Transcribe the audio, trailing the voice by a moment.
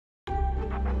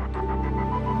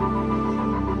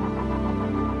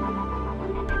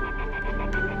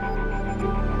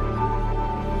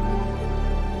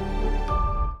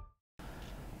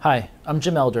Hi, I'm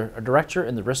Jim Elder, a director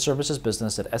in the risk services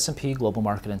business at S&P Global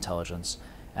Market Intelligence,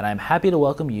 and I'm happy to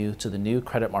welcome you to the new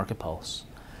Credit Market Pulse.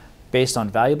 Based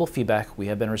on valuable feedback we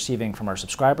have been receiving from our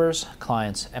subscribers,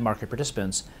 clients, and market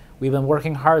participants, we've been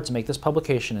working hard to make this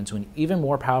publication into an even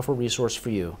more powerful resource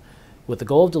for you, with the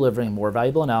goal of delivering more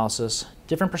valuable analysis,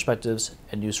 different perspectives,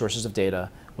 and new sources of data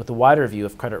with a wider view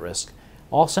of credit risk,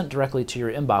 all sent directly to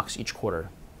your inbox each quarter.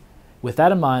 With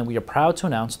that in mind, we are proud to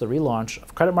announce the relaunch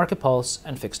of Credit Market Pulse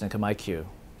and Fixed Income IQ.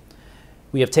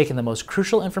 We have taken the most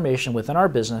crucial information within our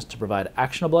business to provide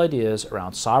actionable ideas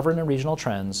around sovereign and regional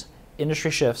trends, industry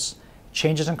shifts,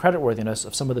 changes in creditworthiness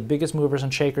of some of the biggest movers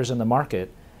and shakers in the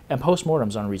market, and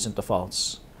post-mortems on recent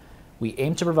defaults. We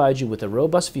aim to provide you with a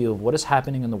robust view of what is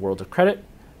happening in the world of credit,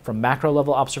 from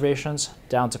macro-level observations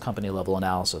down to company-level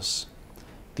analysis.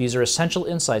 These are essential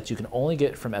insights you can only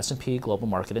get from S&P Global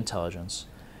Market Intelligence.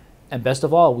 And best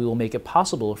of all, we will make it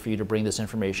possible for you to bring this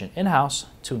information in-house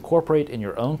to incorporate in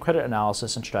your own credit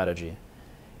analysis and strategy.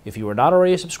 If you are not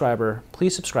already a subscriber,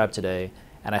 please subscribe today,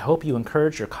 and I hope you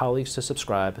encourage your colleagues to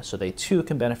subscribe so they too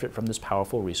can benefit from this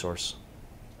powerful resource.